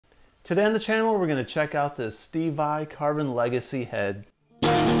Today on the channel, we're going to check out this Vai Carvin Legacy head.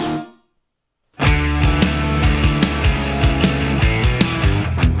 Hey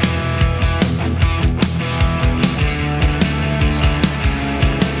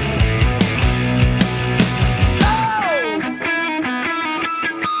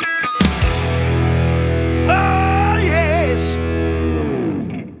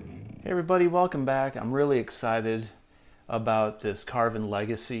everybody, welcome back. I'm really excited about this Carvin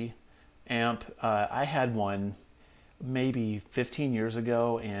Legacy amp. I had one maybe 15 years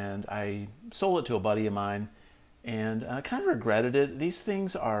ago and I sold it to a buddy of mine and I kind of regretted it. These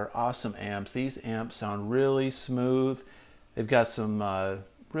things are awesome amps. These amps sound really smooth. They've got some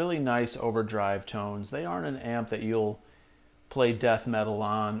really nice overdrive tones. They aren't an amp that you'll play death metal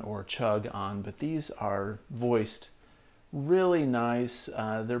on or chug on, but these are voiced really nice.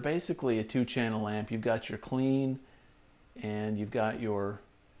 They're basically a two-channel amp. You've got your clean and you've got your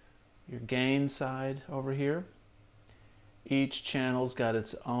gain side over here. Each channel's got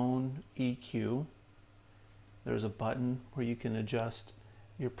its own EQ. There's a button where you can adjust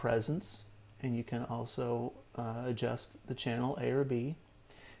your presence and you can also adjust the channel A or B.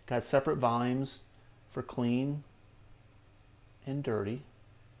 Got separate volumes for clean and dirty.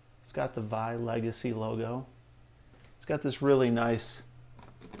 It's got the Vai Legacy logo. It's got this really nice,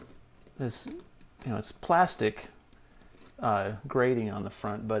 it's plastic grating on the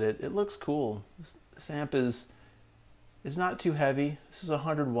front, but it looks cool. This amp is not too heavy. This is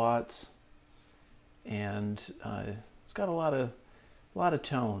 100 watts, and it's got a lot of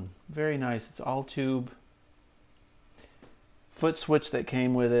tone. Very nice. It's all tube. Foot switch that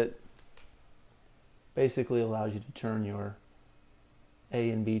came with it basically allows you to turn your A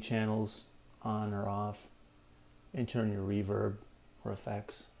and B channels on or off, and turn your reverb or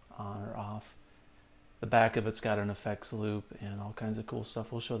effects on or off. The back of it's got an effects loop and all kinds of cool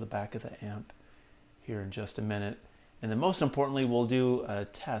stuff. We'll show the back of the amp here in just a minute. And then most importantly, we'll do a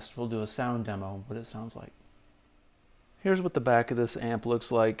test. We'll do a sound demo, what it sounds like. Here's what the back of this amp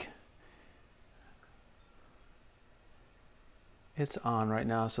looks like. It's on right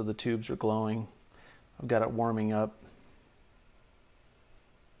now, so the tubes are glowing. I've got it warming up.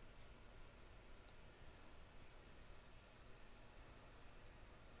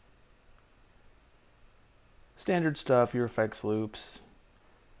 Standard stuff, your effects loops,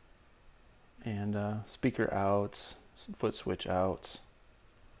 and speaker outs, some foot switch outs.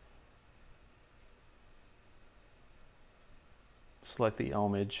 Select the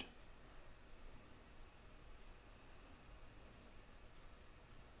ohmage.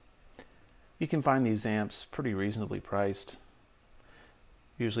 You can find these amps pretty reasonably priced,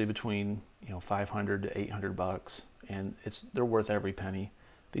 usually between 500 to 800 bucks, and they're worth every penny.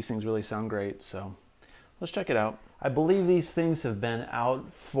 These things really sound great, so let's check it out. I believe these things have been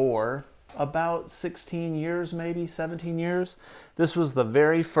out for about 16 years, maybe 17 years. This was the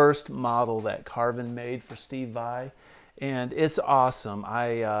very first model that Carvin made for Vai, and it's awesome.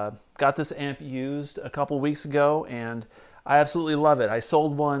 I got this amp used a couple weeks ago, and I absolutely love it. I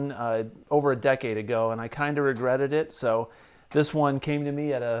sold one over a decade ago, and I kind of regretted it. So this one came to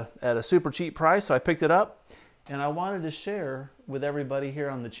me at a super cheap price, so I picked it up, and I wanted to share with everybody here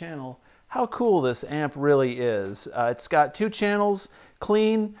on the channel how cool this amp really is. It's got two channels,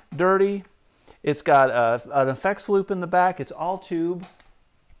 clean, dirty. It's got an effects loop in the back. It's all tube.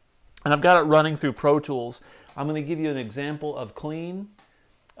 And I've got it running through Pro Tools. I'm going to give you an example of clean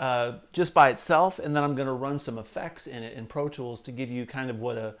just by itself, and then I'm going to run some effects in it in Pro Tools to give you kind of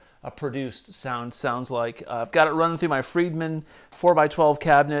what a produced sound sounds like. I've got it running through my Friedman 4x12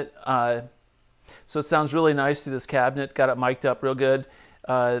 cabinet. So it sounds really nice through this cabinet. Got it mic'd up real good.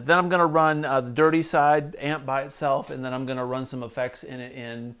 Then I'm going to run the dirty side amp by itself, and then I'm going to run some effects in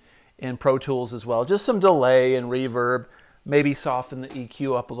it in Pro Tools as well. Just some delay and reverb, maybe soften the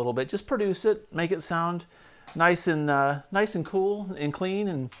EQ up a little bit. Just produce it, make it sound nice and cool and clean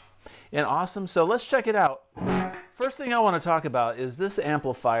and awesome. So let's check it out. First thing I want to talk about is this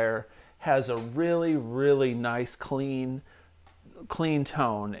amplifier has a really nice clean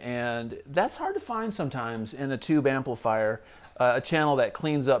tone, and that's hard to find sometimes in a tube amplifier. A channel that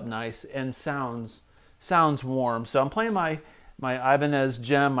cleans up nice and sounds warm. So I'm playing my Ibanez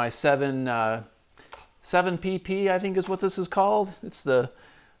Gem, my 7 PP, I think is what this is called. It's the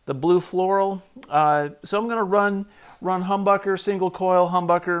blue floral. So I'm going to run humbucker, single coil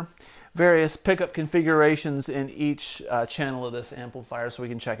humbucker, various pickup configurations in each channel of this amplifier so we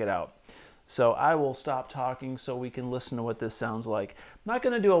can check it out. So I will stop talking so we can listen to what this sounds like. I'm not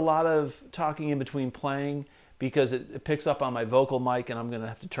going to do a lot of talking in between playing, because it picks up on my vocal mic, and I'm going to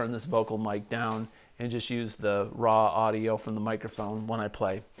have to turn this vocal mic down and just use the raw audio from the microphone when I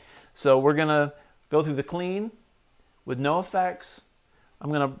play. So we're gonna go through the clean with no effects.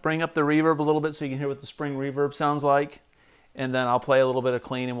 I'm gonna bring up the reverb a little bit so you can hear what the spring reverb sounds like. And then I'll play a little bit of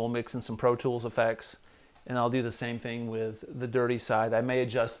clean and we'll mix in some Pro Tools effects. And I'll do the same thing with the dirty side. I may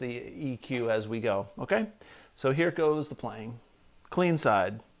adjust the EQ as we go, okay? So here goes the playing. Clean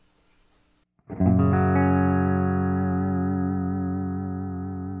side.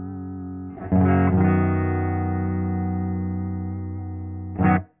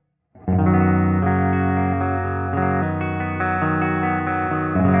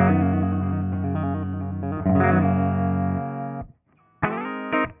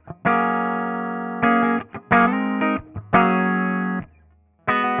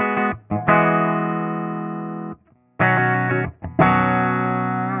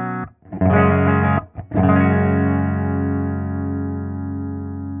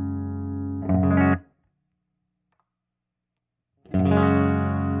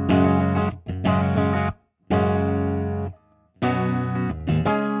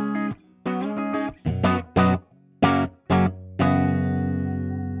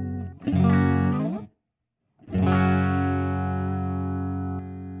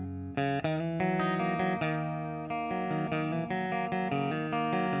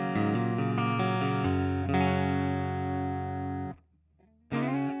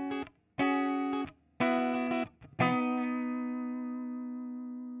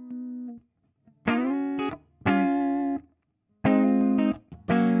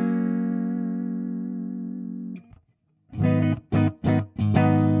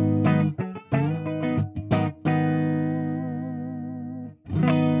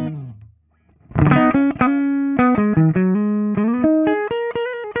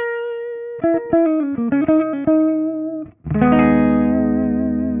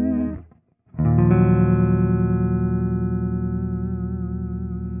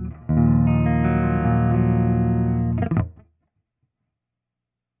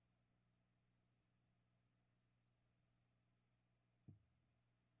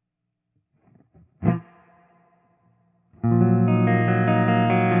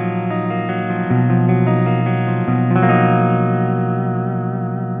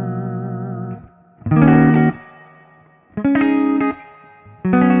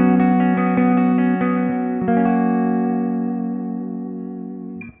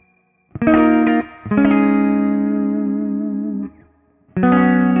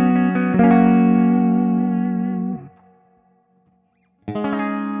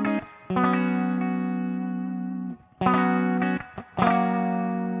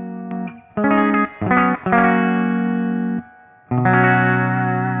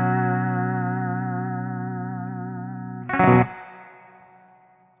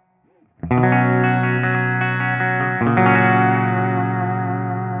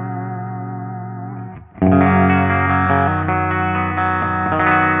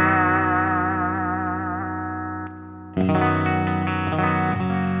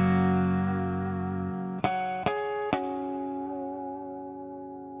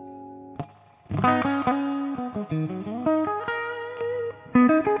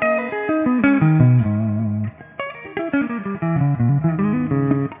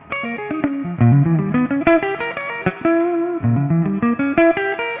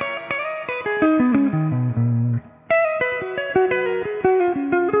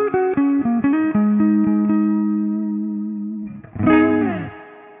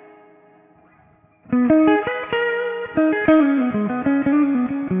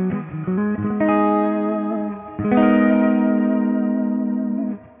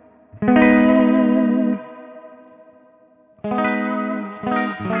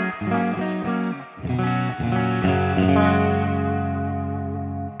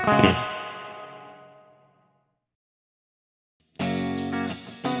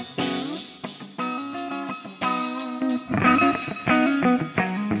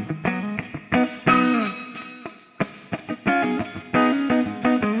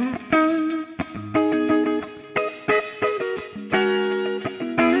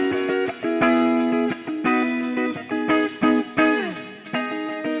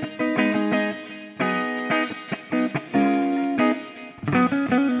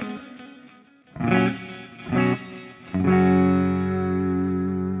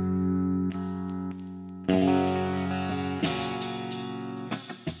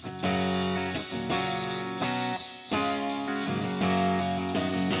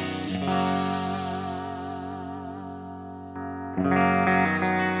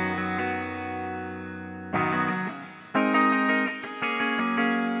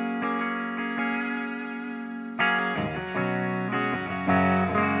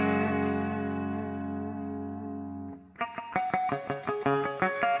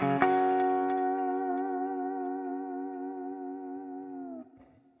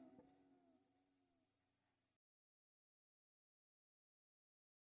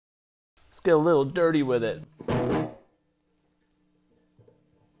 Let's get a little dirty with it.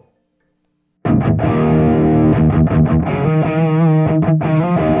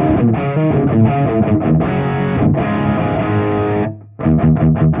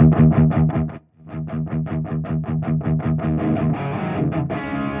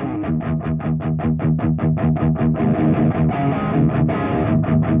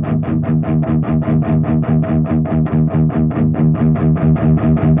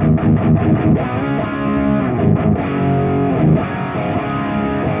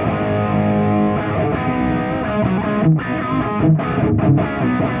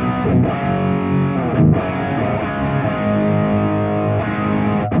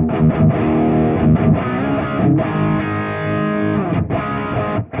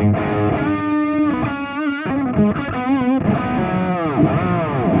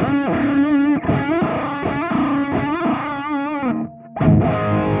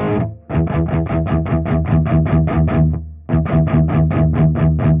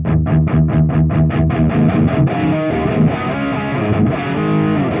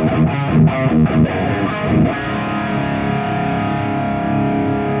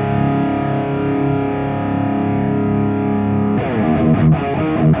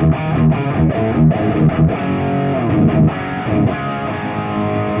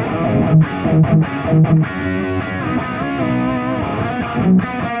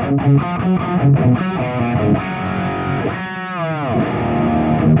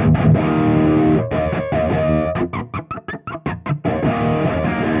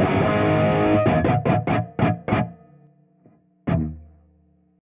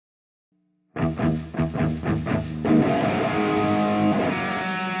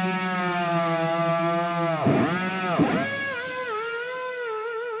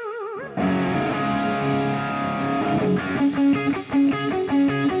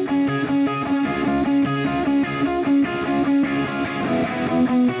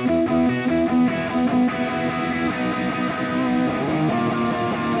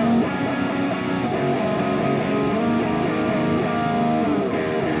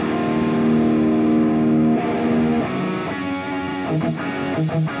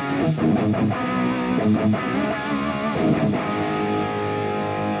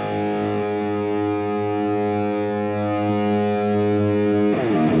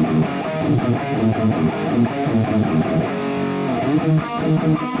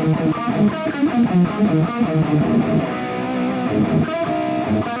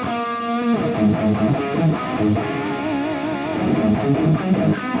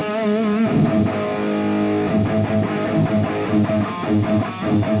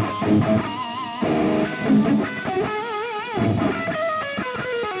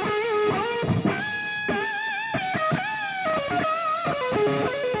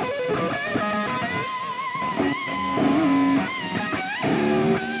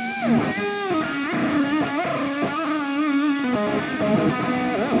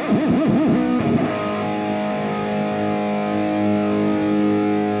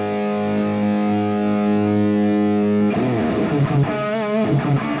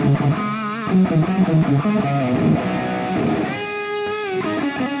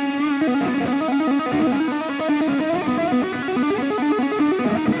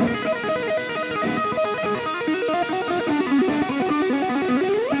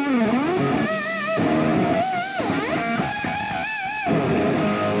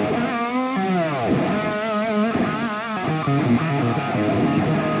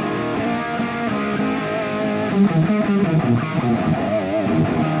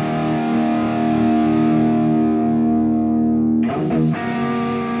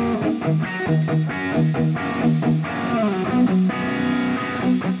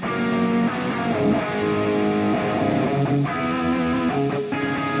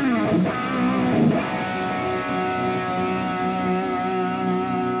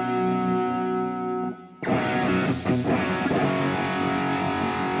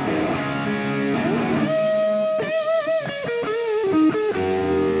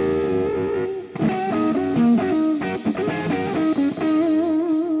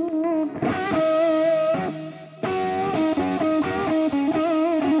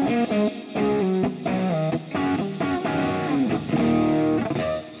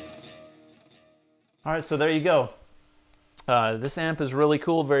 All right, so there you go. This amp is really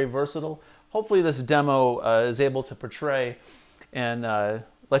cool, very versatile. Hopefully this demo is able to portray and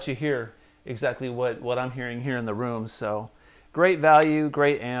let you hear exactly what I'm hearing here in the room. So great value,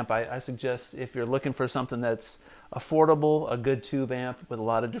 great amp. I suggest if you're looking for something that's affordable, a good tube amp with a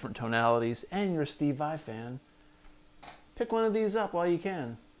lot of different tonalities, and you're a Steve Vai fan, pick one of these up while you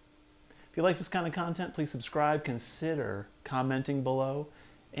can. If you like this kind of content, please subscribe, consider commenting below,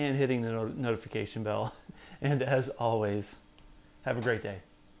 and hitting the notification bell. And as always, have a great day.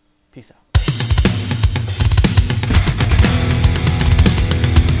 Peace out.